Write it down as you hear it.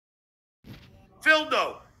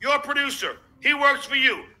Phildo, your producer. He works for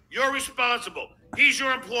you. You're responsible. He's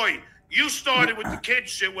your employee. You started with the kid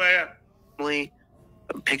shit where...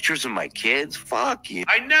 Pictures of my kids? Fuck you.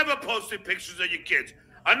 I never posted pictures of your kids.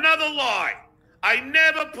 Another lie. I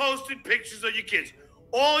never posted pictures of your kids.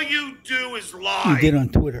 All you do is lie. You did on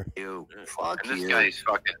Twitter. You. Fuck And you. this guy's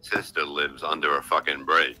fucking sister lives under a fucking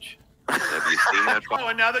bridge. Have you seen that Oh,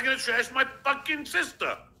 and now they're going to trash my fucking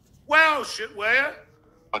sister. Wow, shit, where?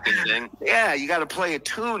 fucking thing? Yeah, you got to play a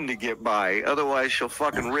tune to get by. Otherwise, she'll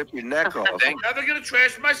fucking rip your neck off. Now they're going to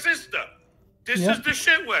trash my sister. This is the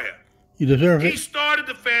shit where. You deserve it. He started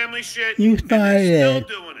the family shit. You started still it.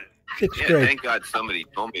 doing it. Sixth Yeah, grade. thank God somebody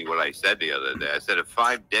told me what I said the other day. I said if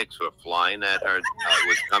 5 dicks were flying at her,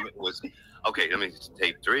 okay, let me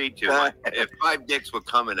take 3, 2, 1. If 5 dicks were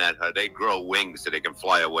coming at her, they'd grow wings so they can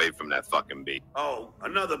fly away from that fucking beat. Oh,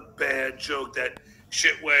 another bad joke, that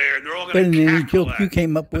shit where, and they're all Better going than to any cackle joke at. you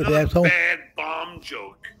came up with, Another asshole. bad bomb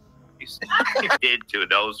joke. He did to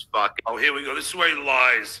those fucking... Oh, here we go. This is where he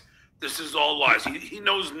lies. This is all lies. He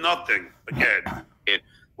knows nothing again.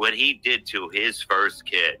 What he did to his first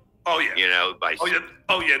kid. Oh, yeah. You know, by...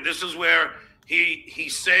 Oh, yeah. This is where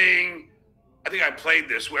he's saying, I think I played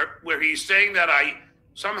this, where he's saying that I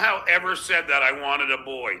somehow ever said that I wanted a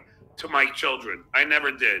boy to my children. I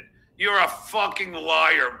never did. You're a fucking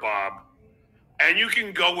liar, Bob. And you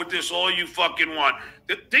can go with this all you fucking want.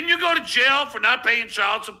 Didn't you go to jail for not paying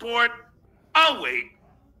child support? I'll wait.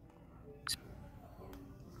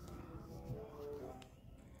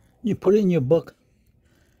 You put it in your book,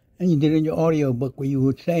 and you did it in your audio book where you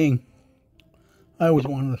were saying, I always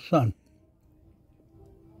wanted a son.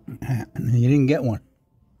 And you didn't get one.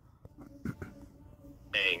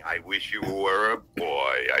 Saying, I wish you were a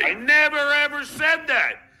boy. I never ever said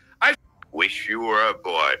that. I wish you were a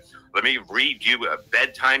boy. Let me read you a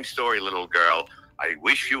bedtime story, little girl. I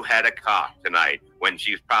wish you had a cock tonight when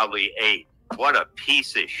she's probably 8. What a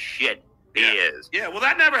piece of shit he is. Yeah, well,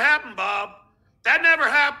 that never happened, Bob. That never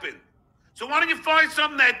happened. So why don't you find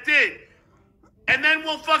something that did? And then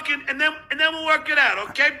we'll fucking, and then we'll work it out,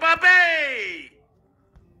 okay, Bobby?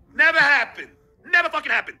 Never happened. Never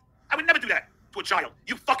fucking happened. I would never do that to a child.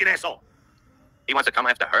 You fucking asshole. He wants to come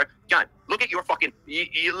after her? John, look at your fucking,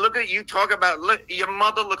 you look at, you talk about, look, your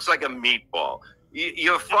mother looks like a meatball.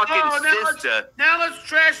 Your fucking sister. Now let's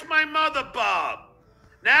trash my mother, Bob.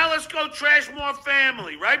 Now let's go trash more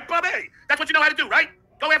family, right, Bobby? That's what you know how to do, right?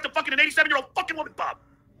 Go after fucking an 87-year-old fucking woman, Bob.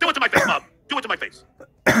 Do it to my face, Bob. Do it to my face.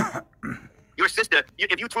 Your sister,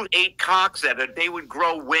 if you threw 8 cocks at her, they would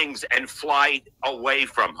grow wings and fly away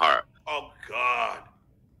from her. Oh, God.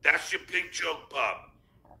 That's your big joke, Bob.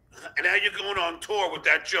 And now you're going on tour with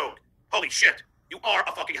that joke. Holy shit. You are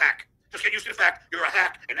a fucking hack. Just get used to the fact you're a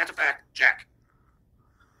hack, and that's a fact, Jack.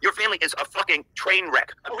 Your family is a fucking train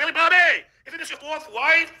wreck. Oh, really, Bobby? Isn't this your 4th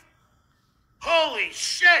wife? Holy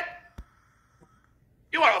shit.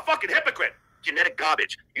 You are a fucking hypocrite. Genetic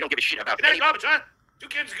garbage. You don't give a shit about Genetic garbage, huh? 2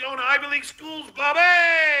 kids going to Ivy League schools, Bobby!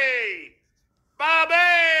 Bobby!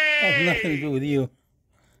 Has nothing to do with you.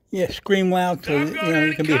 Yeah, scream loud so you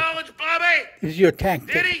can be. College, Bobby? This is your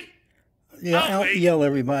tactic. Did he? Yeah, yell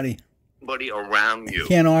everybody. Everybody around you.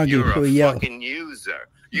 Can't argue, You're so a yell. fucking user.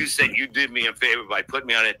 You said you did me a favor by putting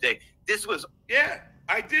me on a date. This was... Yeah,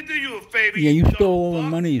 I did do you a favor. Yeah, you stole all the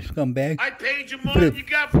money, you scumbag. I paid you more Put than a you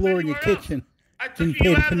got from floor in your anywhere else. kitchen. I took Didn't you pay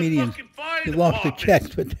the out of the comedians. fucking fire You lost the department.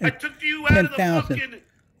 checks for I took you out of the 10,000. fucking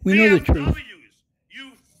We know the truth. BMWs.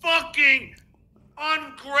 You fucking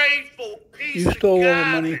ungrateful piece You stole all of the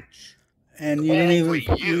garbage. money, and you didn't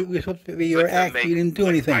even. You were supposed to be your act. You didn't do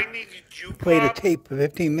anything. I needed you, Played a Bob. tape for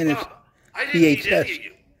 15 minutes. Bob, I didn't need any of VHS.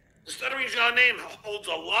 you. The Stuttering's your name holds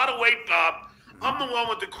a lot of weight, Bob. I'm the one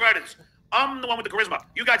with the credits. I'm the one with the charisma.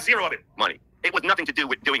 You got 0 of it. money. It was nothing to do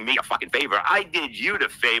with doing me a fucking favor. I did you the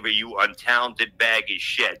favor, you untalented bag of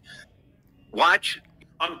shit. Watch.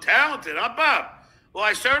 I'm talented, huh, Bob? Well,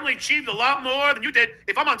 I certainly achieved a lot more than you did.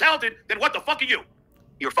 If I'm untalented, then what the fuck are you?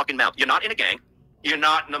 Your fucking mouth. You're not in a gang. You're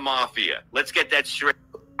not in the mafia. Let's get that straight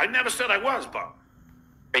I never said I was, Bob.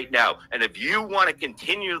 now. And if you want to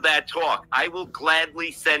continue that talk, I will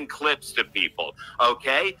gladly send clips to people.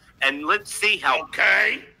 Okay? And let's see how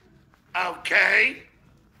Okay.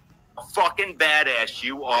 fucking badass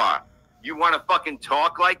you are. You want to fucking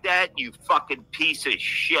talk like that? You fucking piece of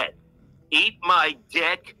shit. Eat my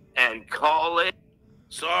dick and call it.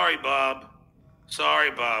 Sorry, Bob.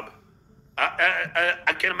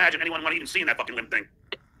 I can't imagine anyone want to even seen that fucking limp thing.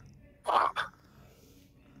 Bob.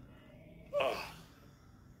 Oh,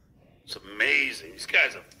 it's amazing. These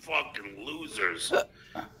guys are fucking losers.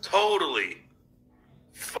 Totally.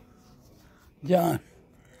 John,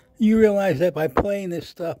 you realize that by playing this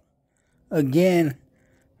stuff, again,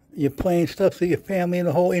 you're playing stuff so your family and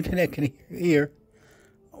the whole internet can hear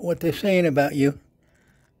what they're saying about you.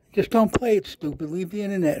 Just don't play it, stupid. Leave the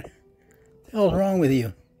internet. What the hell's wrong with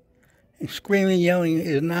you? And screaming and yelling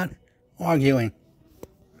is not arguing.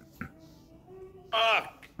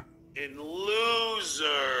 Fuck and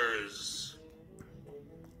losers.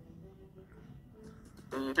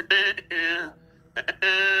 Let's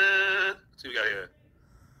see what we got here.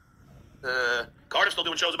 Carter's still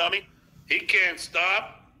doing shows about me. He can't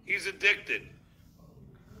stop. He's addicted.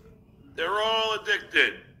 They're all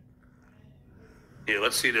addicted. Here,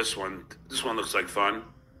 let's see this one. This one looks like fun.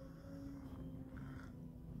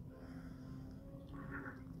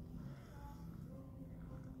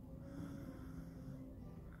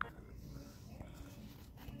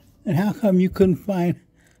 And how come you couldn't find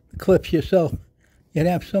the clips yourself? You'd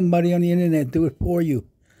have somebody on the internet do it for you.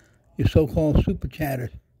 Your so-called super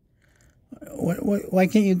chatters. Why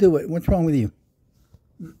can't you do it? What's wrong with you?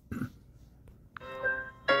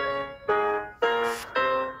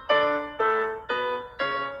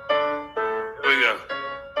 Here we go.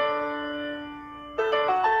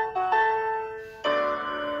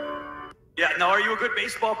 Yeah, now are you a good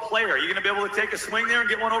baseball player? Are you going to be able to take a swing there and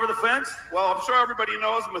get one over the fence? Well, I'm sure everybody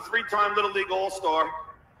knows I'm a 3-time Little League All-Star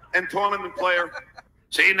and tournament player.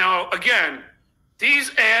 See, now, again,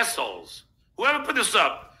 these assholes, whoever put this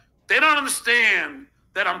up, they don't understand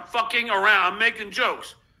that I'm fucking around. I'm making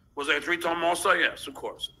jokes. Was I a 3-time All-Star? Yes, of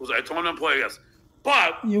course. Was I a tournament player? Yes.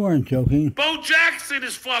 But You weren't joking. Bo Jackson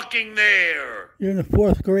is fucking there. You're in the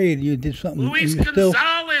 4th grade. You did something. Luis and you still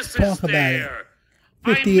Gonzalez is talk about it. there.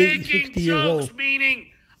 58, I'm making 60 years jokes, old. meaning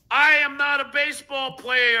I am not a baseball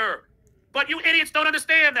player. But you idiots don't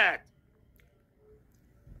understand that.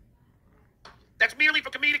 That's merely for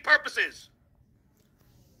comedic purposes.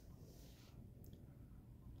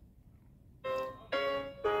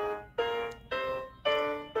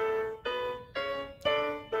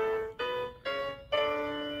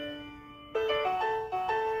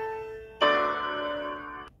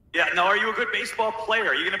 Yeah, now are you a good baseball player?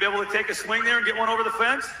 Are you going to be able to take a swing there and get one over the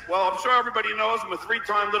fence? Well, I'm sure everybody knows I'm a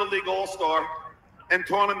 3-time Little League All-Star and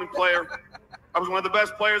tournament player. I was one of the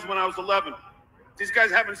best players when I was 11. These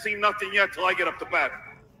guys haven't seen nothing yet till I get up to bat.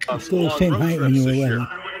 You're still the same height when you were 11. Look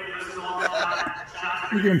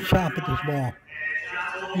at him chop at this ball.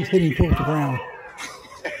 He's hitting towards the ground.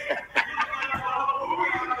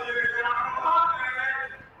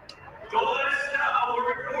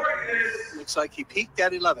 Looks like he peaked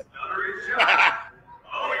at 11.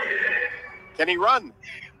 Can he run?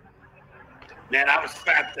 Man, I was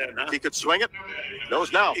fat then, huh? He could swing it?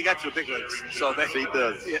 Knows now. He got to the big leagues, so that He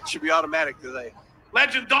does. it should be automatic today.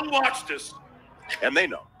 Legend, don't watch this. And they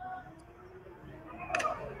know.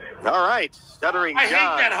 All right, Stuttering I hate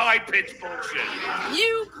John. that high-pitched bullshit.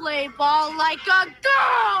 You play ball like a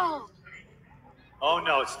girl. Oh,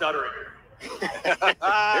 no, it's stuttering.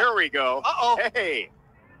 There we go. Uh-oh. Hey,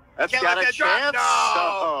 that's Can't got let a that drop. chance. No.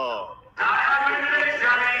 Oh.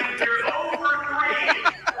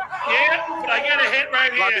 Yeah, but I get a hit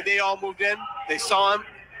right Probably here. they all moved in. They saw him,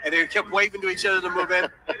 and they kept waving to each other to move in.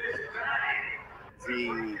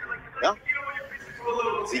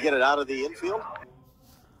 Does he get it out of the infield?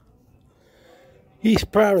 He's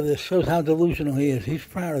proud of this. Shows how delusional he is. He's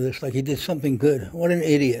proud of this, like he did something good. What an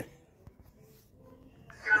idiot.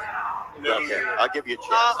 Okay, I'll give you a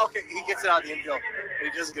chance. Okay, he gets it out of the infield,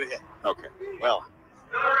 but he doesn't get a hit. Okay, well.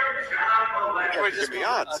 Give me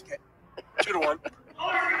odds. Okay, 2-1.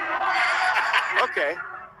 Okay.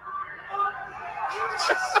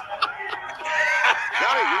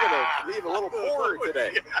 Johnny, you're going to leave a little forward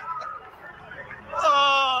today.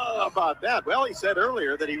 How about that? Well, he said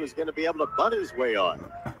earlier that he was going to be able to butt his way on.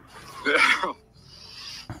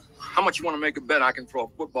 How much you want to make a bet I can throw a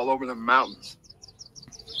football over the mountains?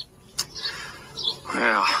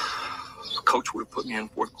 Well, if the coach would have put me in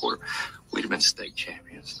 4th quarter, we'd have been state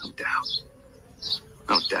champions, no doubt.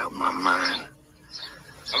 No doubt in my mind.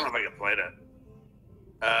 I don't know if I can play that.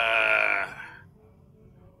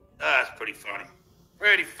 That's pretty funny.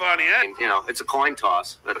 Pretty funny, huh? You know, it's a coin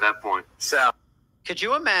toss at that point. Sal. Could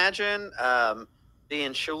you imagine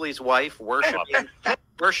being Shuli's wife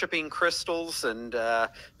worshiping crystals and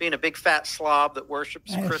being a big fat slob that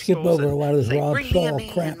worships I crystals? skip over and a lot of this say, Rob bring me a Saul man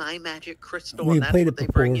crap. and my magic crystal, We've and that's played what it they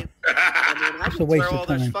bring before. you. I mean, I It's a would waste throw of all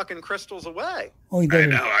those time. fucking crystals away. All he I does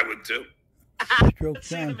know, I would too. is stroke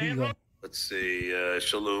down. Here you go. Let's see.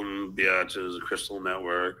 Shalom Bianca's Crystal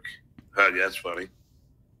Network. Oh, yeah, that's funny.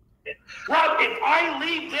 Rob, if I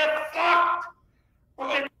leave, they're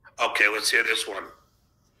fucked. Okay, let's hear this one.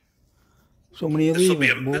 So many are This'll be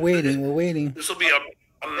leaving. a- We're waiting. We're waiting. This will be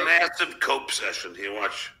a A massive cope session. Here,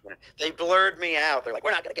 watch. They blurred me out. They're like,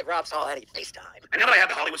 we're not going to give Rob Saul any FaceTime. And now that I have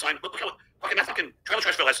the Hollywood sign, look how fucking that fucking Trailer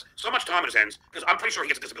Trash Phil has so much time on his hands because I'm pretty sure he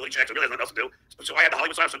gets a disability check, so he really has nothing else to do. So I had the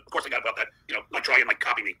Hollywood sign, so of course they got about that. Like try and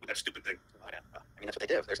copy me with that stupid thing. Oh, yeah. I mean, that's what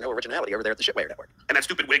they do. There's no originality over there at the Shitwire Network. And that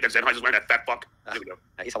stupid wig that Sennheiser's wearing, that fat fuck. There we go.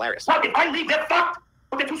 He's hilarious. What, if I leave that fuck?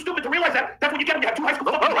 But they're too stupid to realize that. That's when you get them. You have 2 high school.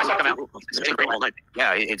 It's great all night.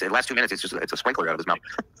 Yeah, it's the last 2 minutes. It's a sprinkler out of his mouth.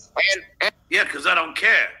 Yeah, because I don't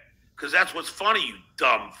care. Because that's what's funny, you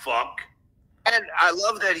dumb fuck. And I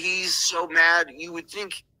love that he's so mad. You would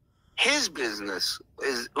think his business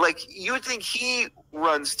is like, you would think he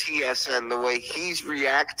runs TSN the way he's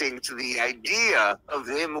reacting to the idea of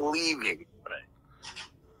him leaving. Right.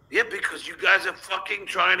 Yeah, because you guys are fucking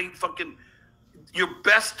trying to fucking your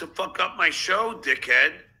best to fuck up my show,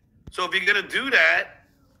 dickhead. So if you're going to do that,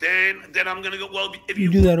 then I'm going to go, well, if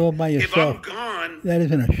you do that all by yourself. If I'm gone, that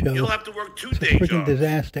isn't a show. You'll have to work 2 it's days. It's a freaking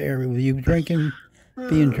disaster area with you drinking,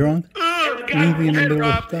 being drunk, leaving in the middle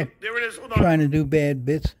of stuff, trying to do bad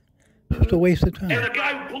bits. It's just a waste of time. And the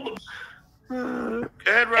guy who pulled the... And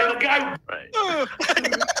the guy... Right. And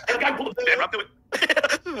the guy who pulled the... Rob, do it.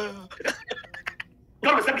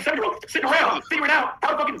 No, the 77-year-old sitting around, figuring out how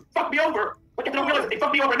to fucking fuck me over. But they don't realize they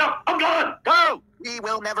fucked me over enough. I'm gone. Go. We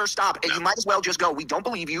will never stop. And you might as well just go. We don't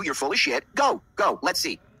believe you. You're full of shit. Go. Let's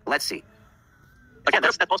see. Again,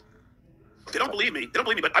 that's most. They don't believe me.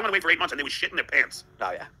 But I went away for 8 months and they were shitting their pants.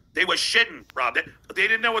 Oh, yeah. They were shitting, Rob. They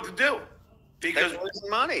didn't know what to do. Because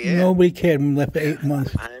money, yeah. Nobody cared when we left for 8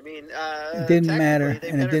 months. I mean, it didn't matter,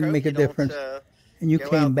 and it didn't make a difference. And you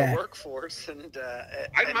came back. Workforce and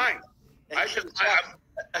I didn't mind.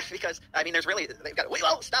 Because I mean, there's really they've got. We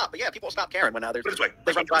won't stop, but yeah, people will stop caring when now there's. Put it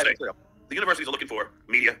this way. The universities are looking for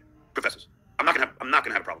media professors. I'm not gonna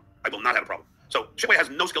have a problem. I will not have a problem. So Shipway has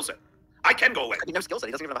no skill set. I can go away. I mean, no skill set.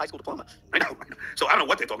 He doesn't even have a high school diploma. I know. So I don't know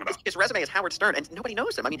what they're talking about. His resume is Howard Stern, and nobody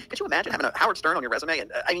knows him. I mean, could you imagine having a Howard Stern on your resume?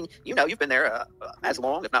 And I mean, you've been there as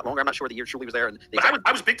long, if not longer. I'm not sure the year Shuley was there. But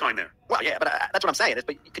I was big time there. Well, yeah, but that's what I'm saying.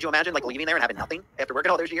 But could you imagine like leaving there and having nothing after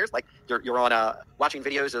working all those years? Like you're on watching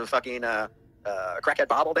videos of fucking crackhead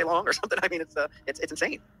Bob all day long or something. I mean, it's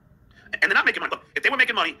insane. And they're not making money. Look, if they were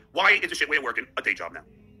making money, why is the shit way of working a day job now?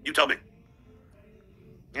 You tell me.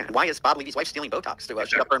 Yeah, and why is Bob Levy's wife stealing Botox to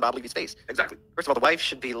shut up burn Bob Levy's face? Exactly. First of all, the wife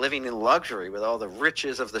should be living in luxury with all the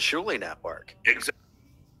riches of the Shuley network. Exactly.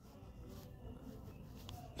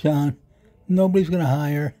 John, nobody's going to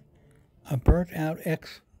hire a burnt-out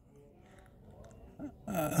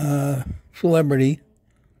ex-celebrity,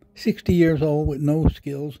 60 years old with no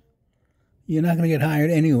skills. You're not going to get hired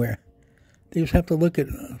anywhere. They just have to look at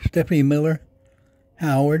Stephanie Miller,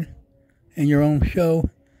 Howard, and your own show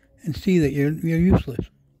and see that you're useless.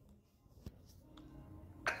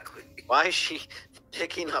 Why is she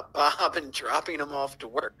picking up Bob and dropping him off to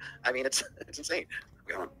work? I mean, it's insane.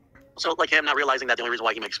 So, like him not realizing that the only reason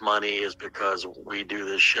why he makes money is because we do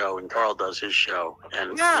this show and Carl does his show,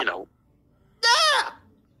 and Yeah.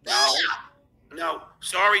 No,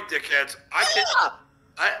 sorry, dickheads.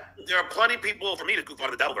 There are plenty of people for me to goof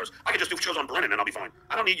on the Devilverse. I can just do shows on Brennan and I'll be fine.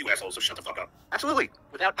 I don't need you assholes, so shut the fuck up. Absolutely.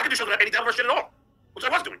 I can do shows without any Devilverse shit at all, which I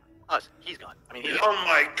was doing. Us, he's gone. I mean, Oh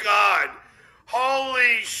my God.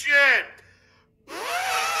 Holy shit.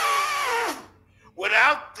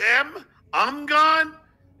 Without them, I'm gone?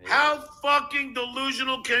 How fucking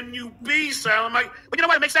delusional can you be, Salem? But you know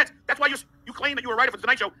what? It makes sense. That's why you claim that you were a writer for the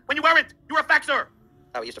Tonight Show when you weren't. You were a faxer.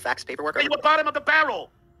 Oh, we used to fax paperwork? And you were bottom of the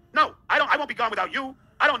barrel. No, I won't be gone without you.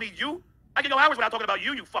 I don't need you. I can go hours without talking about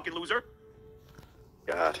you, you fucking loser.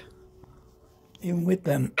 God. Even with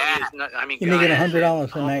them, I mean, you're making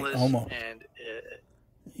 $100 a night almost. And,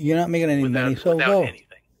 you're not making any money, so go.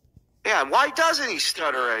 Yeah, and why doesn't he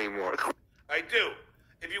stutter anymore? I do.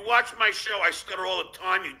 If you watch my show, I stutter all the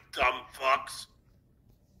time, you dumb fucks.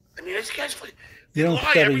 I mean, these guys You don't lie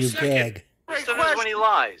stutter, every you second. gag. He stutters when he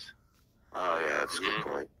lies. Oh, yeah, that's a good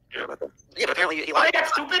point. Yeah, but apparently he Are they that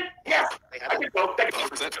stupid? Yeah. I can go.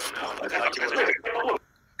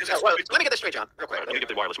 Well, let me get this straight, John, real quick. Let me get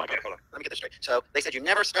the wireless mic. Hold on. Let me get this straight. So they said you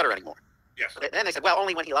never stutter anymore. Yes. Then they said, well,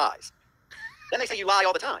 only when he lies. Then they say you lie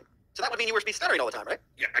all the time. So that would mean you were be stuttering all the time, right?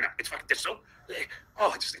 Yeah, I know. It's fucking, they're so,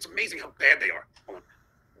 it's amazing how bad they are. Hold on.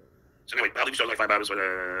 So anyway, I'll leave you like 5 hours. I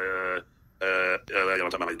don't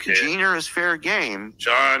talk about my kid. Gina is fair game.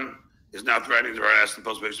 John is now threatening to harass the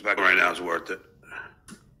post pictures back right now. Is worth it.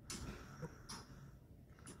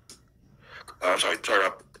 Sorry, turn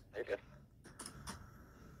up. Very good.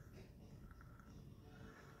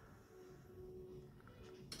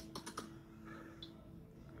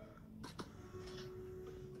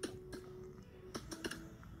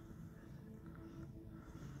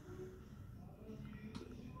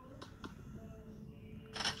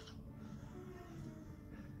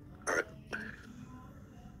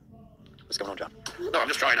 going on, John? No, I'm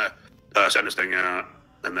just trying to send this thing out,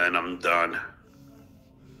 and then I'm done.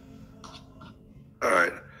 All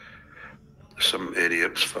right. Some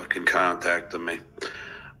idiots fucking contacted me.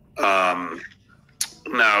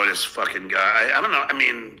 No, this fucking guy. I don't know. I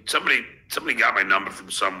mean, somebody got my number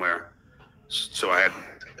from somewhere, so I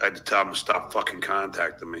had to tell them to stop fucking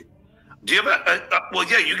contacting me. Do you have well,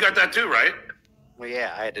 yeah, you got that too, right? Well,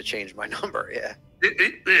 yeah, I had to change my number. Yeah.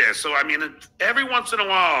 Yeah. So I mean, every once in a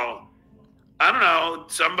while, I don't know,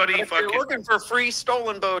 somebody if fucking. you're looking for free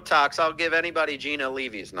stolen Botox, I'll give anybody Gina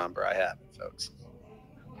Levy's number. I have it, folks.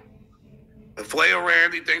 Flail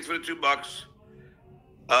Randy, thanks for the $2.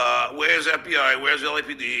 Where's FBI? Where's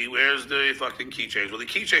LAPD? Where's the fucking keychains? Well, the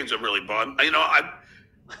keychains are really fun. You know, I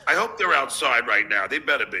hope they're outside right now. They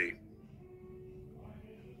better be.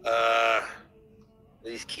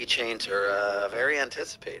 These keychains are very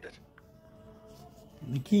anticipated.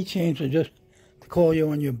 The keychains are just to call you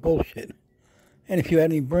on your bullshit. And if you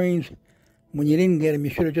had any brains, when you didn't get them,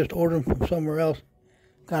 you should have just ordered them from somewhere else,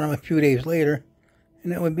 got them a few days later,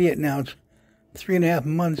 and that would be it. Now it's 3.5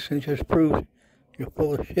 months, and it just proves you're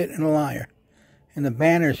full of shit and a liar. And the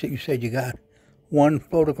banners that you said you got, one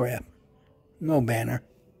photograph, no banner.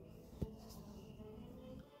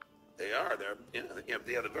 They are. They're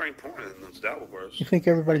very important in those Devil Wars. You think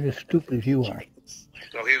everybody's as stupid as you are.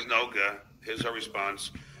 So here's Noga. Here's her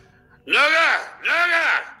response. Noga!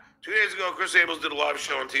 2 days ago, Chris Abels did a live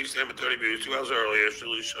show on T-Slam with 30 views. 2 hours earlier,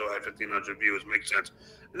 Shirley's show had 1,500 views. Makes sense.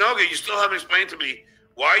 Noga, you still haven't explained to me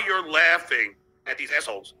why you're laughing at these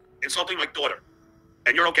assholes insulting my daughter,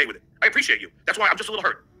 and you're okay with it. I appreciate you. That's why I'm just a little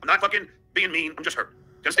hurt. I'm not fucking being mean. I'm just hurt. Do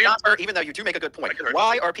you understand? Not hurt, even though you do make a good point.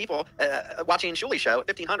 Why are people watching Shuley's show at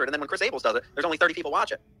 1,500, and then when Chris Abels does it, there's only 30 people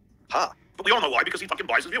watch it? But we all know why, because he fucking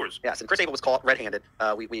buys his viewers. Yes, and Chris Abel was caught red-handed.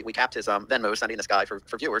 We capped his Venmo, sending this guy for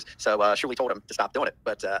viewers. So Shuley told him to stop doing it,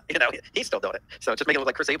 but he's still doing it. So just make it look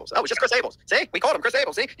like Chris Abels. Oh, it's just Chris Abels. See, we called him Chris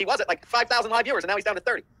Abels. See, he was at like 5,000 live viewers, and now he's down to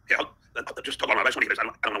 30. Yeah, just talk about it. I just want to hear this. I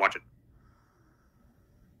don't want to watch it.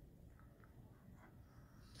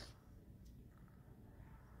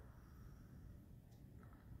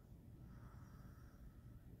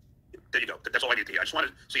 There you go. That's all I need to hear. I just wanted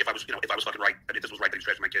to see if I was, if I was fucking right. That this was right that he's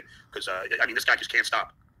trashing my kid. Because, I mean, this guy just can't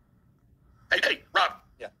stop. Hey, Rob.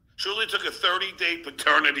 Yeah. Shirley took a 30-day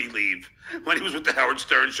paternity leave when he was with the Howard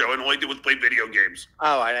Stern show, and all he did was play video games.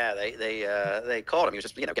 Oh, I know. They called him. He was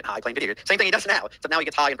just, getting high playing video games. Same thing he does now. Except now he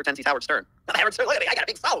gets high and pretends he's Howard Stern. Not Howard Stern. Look at me. I got a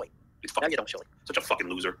big following. No, you don't, Shirley. Such a fucking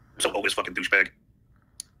loser. So old, this fucking douchebag.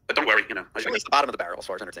 But don't worry, Shirley's the bottom of the barrel as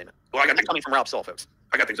far as entertainment. Well, That's coming from Rob Soul, folks.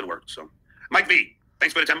 I got things in the works, so. Mike V,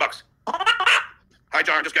 thanks for the $10. Hi,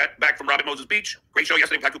 John. Just got back from Robert Moses Beach. Great show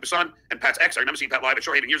yesterday with Pat Cooper's son and Pat's ex. I remember seeing Pat live at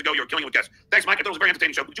Shorehaven years ago. You were killing it with guests. Thanks, Mike. I thought it was a very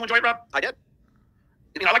entertaining show. Did you enjoy it, Rob? I did.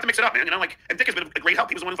 I like to mix it up, man. And Dick has been a great help.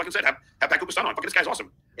 He was the one who fucking said, have Pat Cooper's son on. Fucking this guy's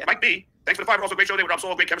awesome. Yeah. Mike B, thanks for the $5. Also, great show today with Rob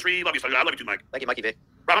Soul. Great chemistry. Love you, son. I love you too, Mike. Thank you, Mikey V.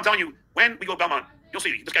 Rob, I'm telling you, when we go to Belmont, you'll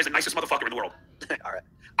see. This guy's the nicest motherfucker in the world. All right.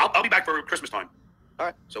 I'll be back for Christmas time. All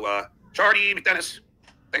right. So, Charlie McDennis,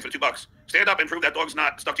 thanks for the $2. Stand up and prove that dog's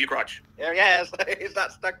not stuck to your crotch. There he is. He's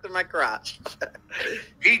not stuck to my crotch.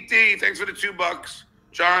 Pete D, thanks for the $2.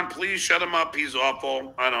 John, please shut him up. He's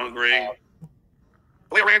awful. I don't agree.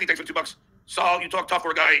 Blair Randy, thanks for the $2. Saul, you talk tough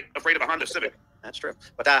for a guy afraid of a Honda Civic. That's true.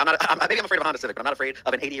 But maybe I'm afraid of a Honda Civic, but I'm not afraid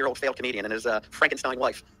of an 80-year-old failed comedian and his Frankenstein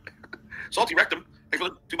wife. Salty Rectum, thanks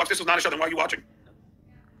for the $2. This is not a show, then why are you watching?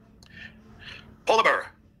 Polar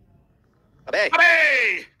Bear.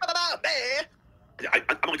 Abe! I'm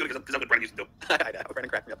only doing it because that's what Brendan used to do. I know. Brendan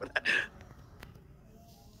cracked me up with that.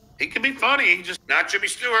 He can be funny. He just not Jimmy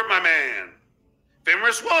Stewart, my man.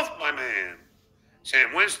 Fenris Wolf, my man.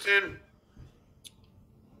 Sam Winston.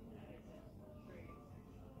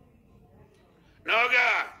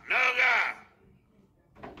 Noga.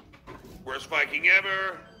 Worst Viking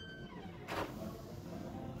ever.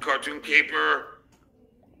 Cartoon Caper.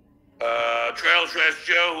 Trail Trash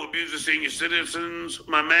Joe, who abuses senior citizens,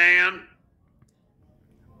 my man.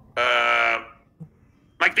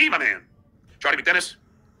 Mike V, my man. Charlie McDennis.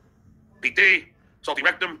 Pete D. Salty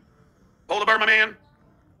Rectum. Polar Bear, my man.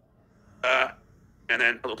 And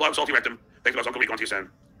then a little plug, Salty Rectum. Thanks about Uncle Week on TSN.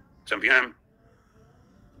 7 p.m.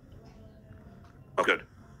 Oh, good.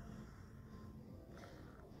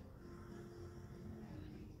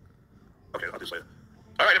 Okay, I'll do this later.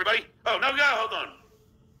 All right, everybody. Oh, no, hold on.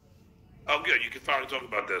 Oh, good. You can finally talk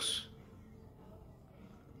about this.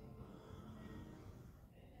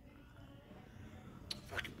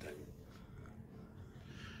 Fucking thing.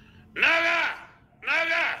 Naga!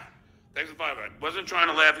 Thanks for the 5. I wasn't trying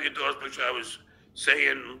to laugh at your daughter's picture. I was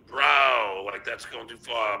saying, bro, like that's going too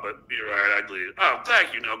far, but you're right. I deleted it. Oh,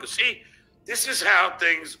 thank you, Noga. See, this is how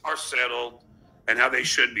things are settled and how they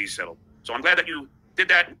should be settled. So I'm glad that you did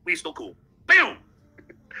that. We still cool. Boom.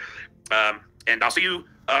 And I'll see you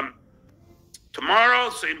tomorrow.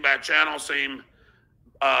 Same back channel, same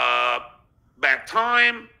back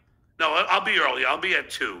time. No, I'll be early. I'll be at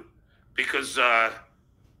 2 because I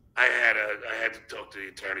had to talk to the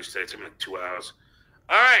attorneys today. It's been like 2 hours.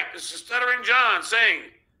 All right, this is Stuttering John saying,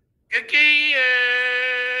 "Gagee."